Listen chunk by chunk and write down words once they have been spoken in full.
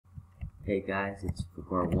Hey guys, it's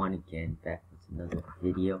Fugor1 again, back with another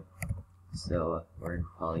video. So, we're in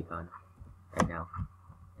Polygon right now,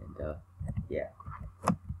 and yeah,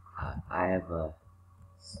 I have a,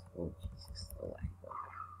 oh Jesus, the lag.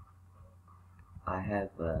 I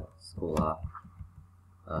have school off,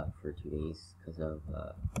 for 2 days because of,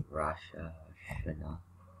 Rosh Hashanah.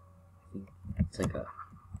 I think it's like a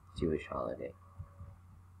Jewish holiday,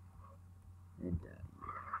 and,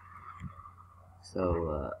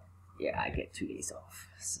 so, yeah, I get 2 days off,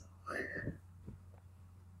 so.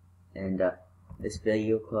 And this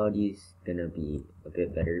video quality is gonna be a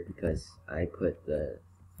bit better because I put the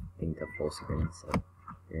thing to full screen, so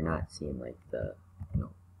you're not seeing like the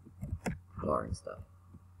bar and stuff.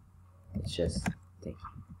 It's just thank you.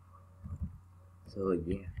 So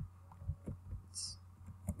yeah, it's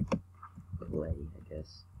play, I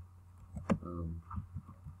guess.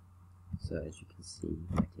 So as you can see,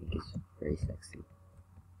 my tank is very sexy.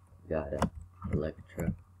 We got a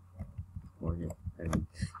Electra, Hornet,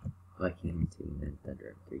 Viking 2, and then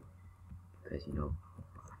Thunder 3,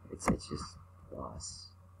 because it's just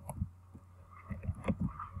boss.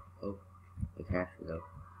 Oh, the capture though.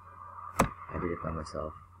 I did it by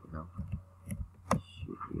myself,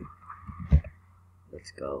 Shoot you.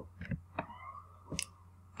 Let's go.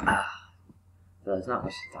 So there's not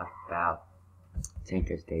much to talk about.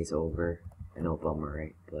 Tanker's Day's over. I know, bummer,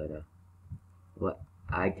 right? But what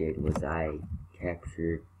I did was I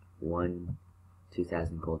captured one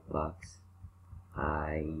 2,000 gold box.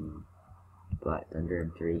 I bought Thunder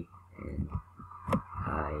M3, and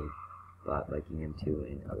I bought Viking M2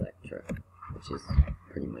 and Electra, which is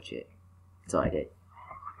pretty much it. That's all I did.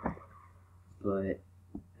 But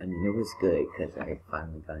I mean, it was good because I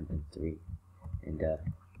finally got an M3, and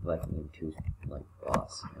Viking M2's like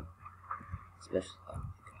boss, especially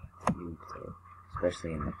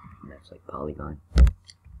especially in maps like Polygon.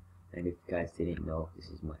 And if you guys didn't know, this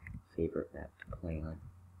is my favorite map to play on,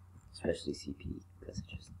 especially CP, because it's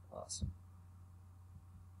just awesome.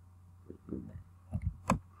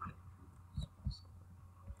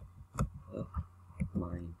 Oh,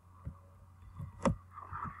 mine.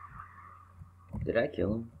 Did I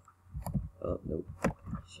kill him? Oh, nope.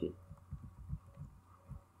 Shit.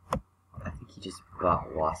 I think he just bought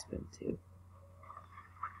Waspin too,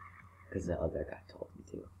 because the other guy told me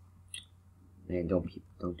to. Man, don't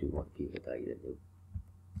do what people tell you to do.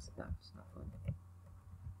 It's not fun.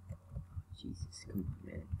 Oh, Jesus, come on,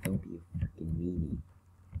 man. Don't be a freaking meanie.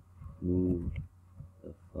 Move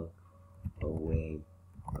the fuck away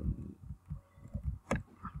from me.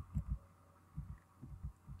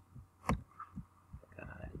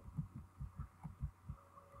 God.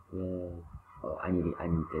 Yeah. Oh, I need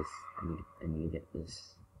this. I need to get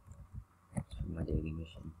this. It's for my daily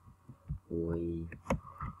mission. Boy.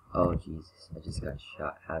 Oh Jesus, I just got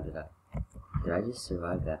shot. How did I just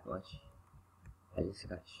survive that much? I just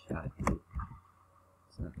got shot, dude.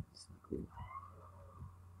 It's not cool.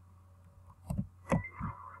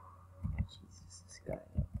 Jesus, this guy.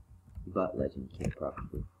 He bought Legend Kit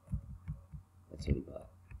probably. That's what he bought.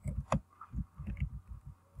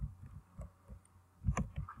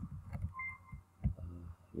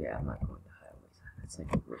 Yeah, I'm not going to Highways. That's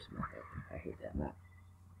like the worst map ever. I hate that map.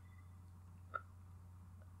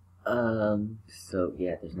 So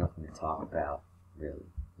yeah, there's nothing to talk about, really.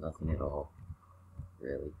 Nothing at all.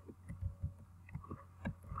 Really.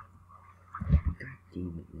 God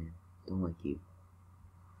damn it, man. Don't like you.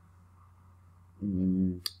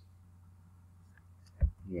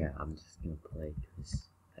 Yeah, I'm just gonna play because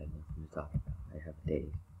I have nothing to talk about. I have a day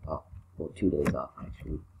off. Well, 2 days off,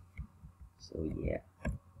 actually. So yeah.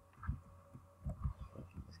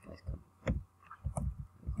 This guy's coming.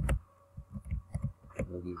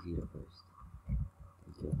 I'll leave Zeta first.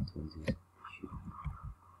 Until the twins is shooting.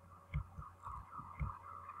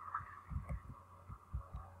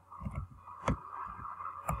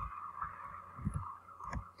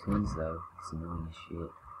 Twins though, it's annoying as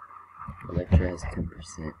shit. Electra has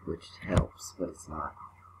 10%, which helps, but it's not,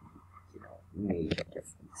 major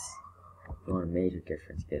difference. If you want a major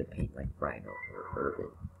difference, get a paint like Rhino or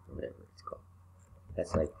Urban, or whatever it's called.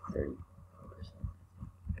 That's like 30%.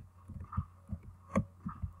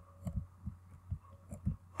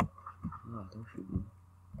 Oh, don't shoot me.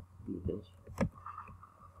 You bitch.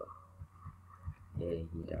 Yeah,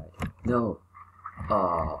 he died. No!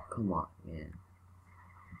 Oh, come on, man.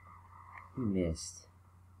 He missed.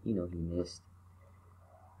 He missed.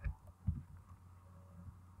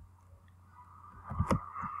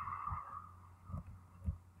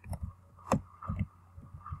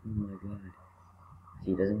 Oh my god.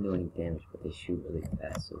 See, it doesn't do any damage, but they shoot really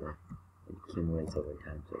fast, so that it accumulates over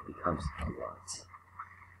time, so it becomes a lot.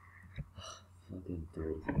 Fucking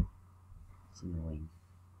 30. It's annoying.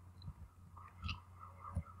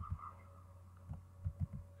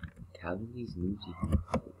 How do these noobs even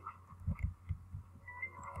play?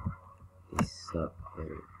 They suck,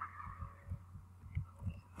 dude.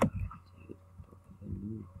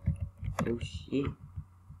 Oh shit.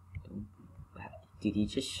 Don't. Dude, he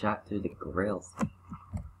just shot through the grill.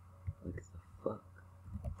 What the fuck?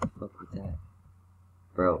 What the fuck was that?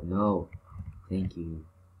 Bro, no. Thank you.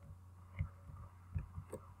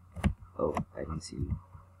 Oh, I didn't see you.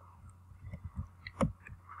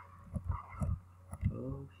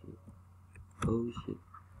 Oh shit. Oh shit.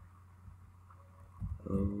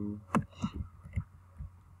 Oh shit.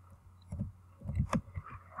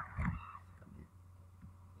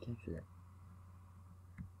 Capture that.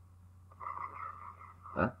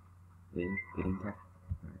 Huh? We didn't capture.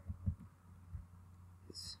 Alright.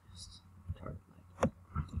 It's just target light.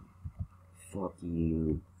 Fuck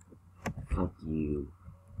you. Fuck you.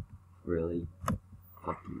 Really?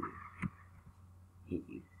 Fuck you. Hit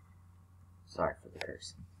you. Sorry for the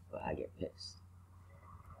curse, but I get pissed.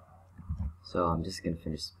 So I'm just gonna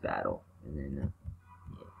finish this battle and then yeah,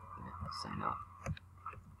 gonna sign off.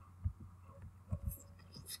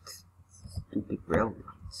 Stupid railroad,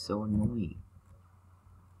 it's so annoying.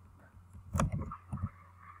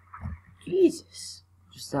 Jesus,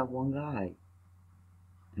 just that one guy.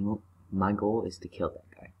 You know, my goal is to kill that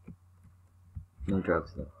guy. No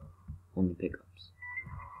drugs though, only pickups.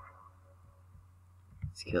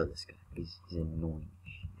 Let's kill this guy. He's annoying.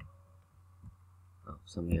 Oh,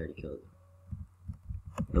 somebody already killed him.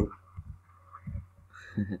 Nope.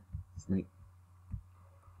 Snipe.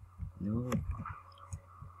 No.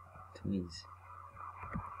 Twins.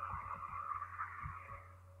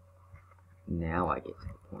 Now I get to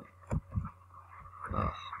the point.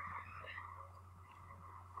 Oh.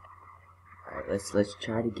 Alright, let's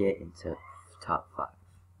try to get into top 5.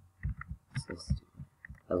 So let's do it.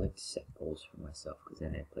 I like to set goals for myself because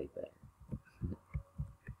then I play better.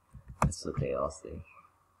 That's what they all say.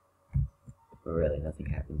 But really, nothing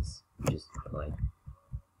happens. You just play.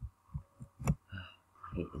 I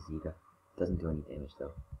hate Azita. Doesn't do any damage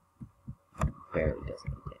though. Barely does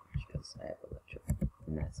any damage because I have Electro.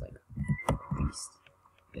 And that's like a beast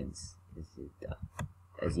against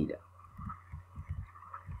Azita.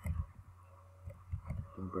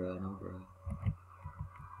 No bro, no bro.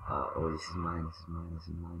 Oh, this is mine, this is mine, this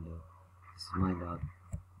is mine, dog. This is mine, dog.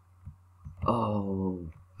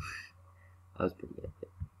 Oh! That was pretty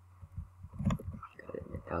epic. Gotta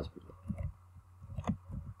admit, that was pretty epic.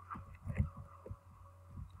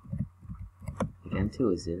 Like M2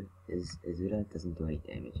 Azita doesn't do any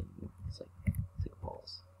damage anymore. It's like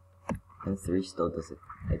balls. M3 still does it.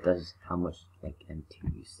 It does how much like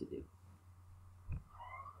M2 used to do.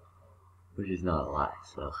 Which is not a lot,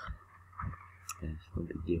 so yeah, it's no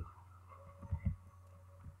big deal.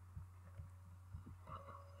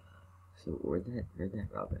 So where'd that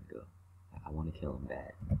Robin go? I want to kill him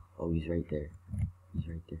bad. Oh, he's right there. He's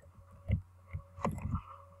right there.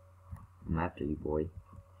 I'm after you, boy.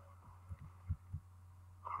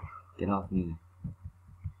 Get off me.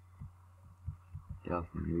 Get off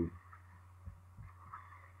me, noob.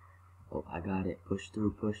 Oh, I got it. Push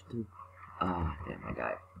through, push through. Ah, damn, I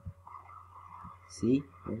got it. See?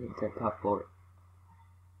 Where's that top floor?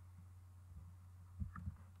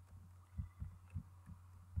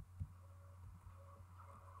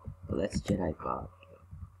 Well, that's Jedi Bob.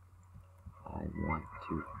 I want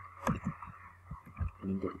to. I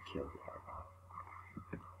need to kill Jedi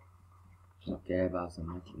Bob. Jedi Bob's on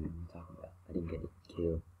my team. What am I talking about? I didn't get a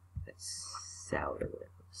kill. That's sour or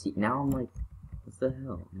whatever. See, now I'm like, what the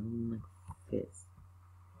hell? Now I'm like 5th.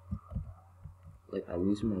 Like, I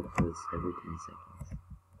lose my place every 10 seconds.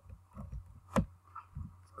 It's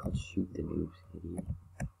called shoot the noobs, idiot.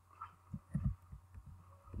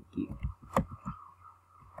 Thank you.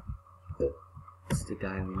 It's the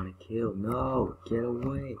guy I want to kill. No! Get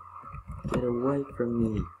away! Get away from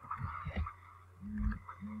me!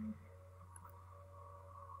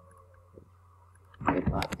 Good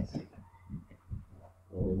luck.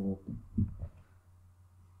 Oh.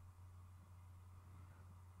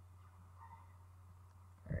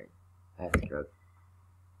 Alright. I have to drug.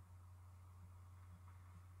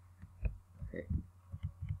 Okay.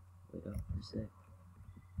 Wait up for a sec.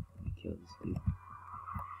 Let me kill this dude.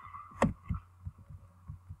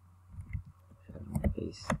 Shot him in the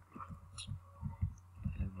face. I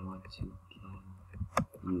want to kill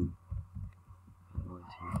you. I want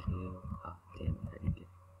to kill. Oh, damn it. I didn't get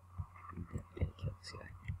kill this guy.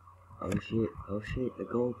 Oh shit. Oh shit. The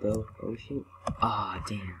gold though. Oh shit. Ah, oh,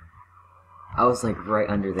 damn. I was like right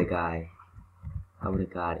under the guy. I would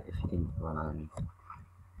have got it if he didn't run on me.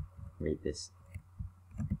 Rapist.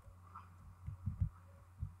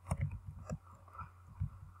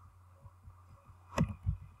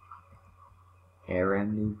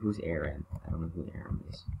 Aram noob? Who's Aram? I don't know who Aram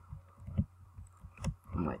is.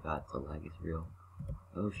 Oh my god, the lag is real.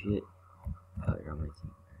 Oh shit. Oh, you're on my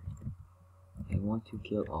team. I want to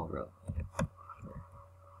kill Allro.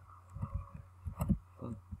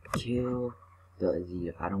 Kill the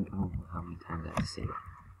Azir. I don't know how many times I have to say that.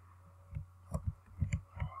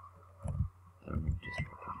 I don't know, just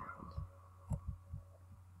fucking happens.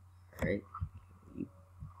 Alright.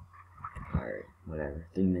 Alright, whatever.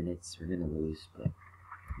 3 minutes, we're gonna lose, but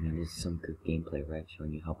I mean, there's some good gameplay, right?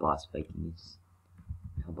 Showing you how boss Viking is,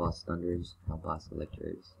 how boss Thunder is, how boss Electra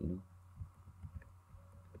is, you know?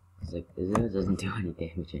 It's like, Azir doesn't do any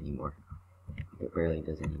damage anymore. It barely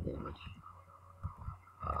does any damage.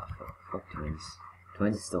 Fuck Twins.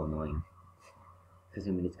 Twins is still annoying. Because,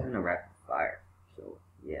 I mean, it's kind of rapid fire. So,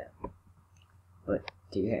 yeah. But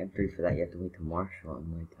to get M3 for that, you have to wait till Marshall.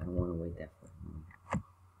 I'm like, I don't want to wait that long.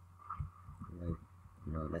 Like,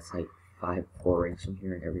 you know, that's like 4 ranks from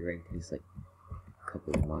here, and every rank takes like a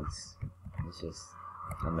couple of months. It's just,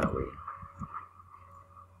 I'm not waiting.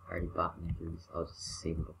 I already bought M3s. I'll just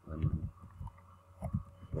save it up my money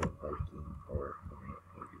for Viking or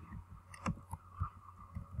maybe.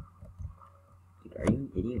 Dude, are you an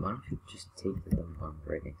idiot? Why don't you just take the dumb bomb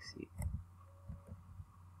right next to you?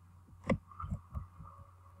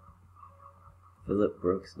 Philip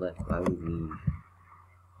Brooks left. Why would we leave?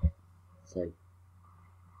 It's like,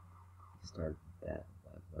 start that.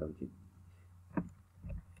 Why would you?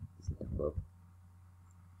 Is it above?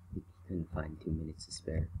 You couldn't find 2 minutes to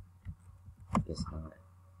spare. Guess not.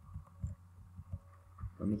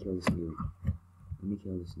 Let me kill this noob. Let me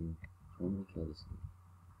kill this noob. I want me to kill this noob.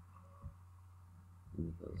 Let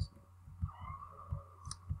me kill this noob.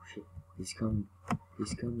 Oh shit, he's coming.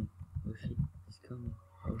 He's coming. Oh shit, he's coming.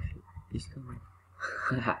 Oh shit, he's coming.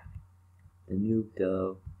 Haha. The noob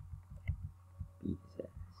though. Beat his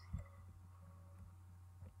ass.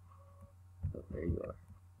 Oh, there you are.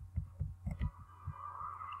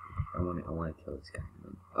 I want to kill this guy,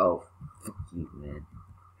 man. Oh, fuck you, man.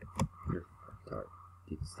 You're fucked up.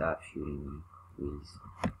 Dude, stop shooting me, please.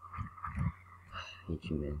 I hate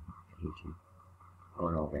you, man. I hate you.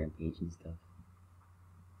 Going all rampage and stuff.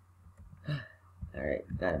 Alright,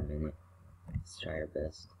 got a minute. Let's try our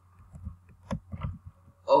best.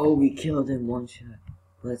 Oh, we killed him 1 shot.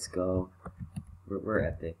 Let's go. We're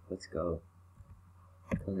epic. Let's go.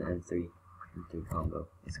 Kill the M3 combo.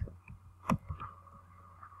 Let's go.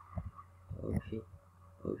 Oh shit.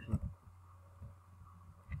 Oh shit.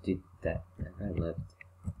 Dude, that guy left.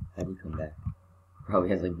 How'd he come back? Probably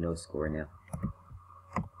has like no score now.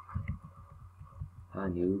 Ah,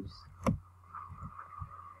 noobs.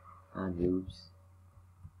 Ah, noobs.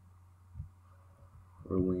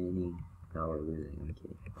 We're winning. No, we're losing. I'm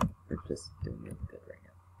kidding. We're just doing really good right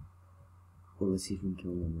now. Well, let's see if we can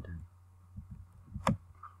kill him one more time.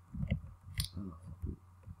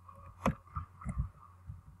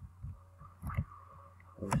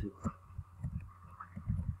 Oh shit.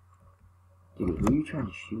 Dude, who are you trying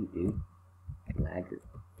to shoot, dude? Lagger.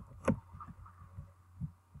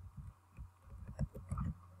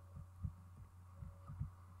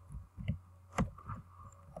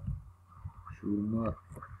 Shoot him up.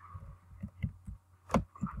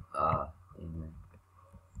 Ah, damn it.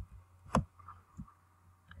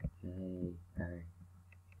 Okay, alright.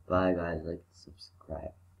 Bye guys, like,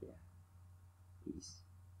 subscribe.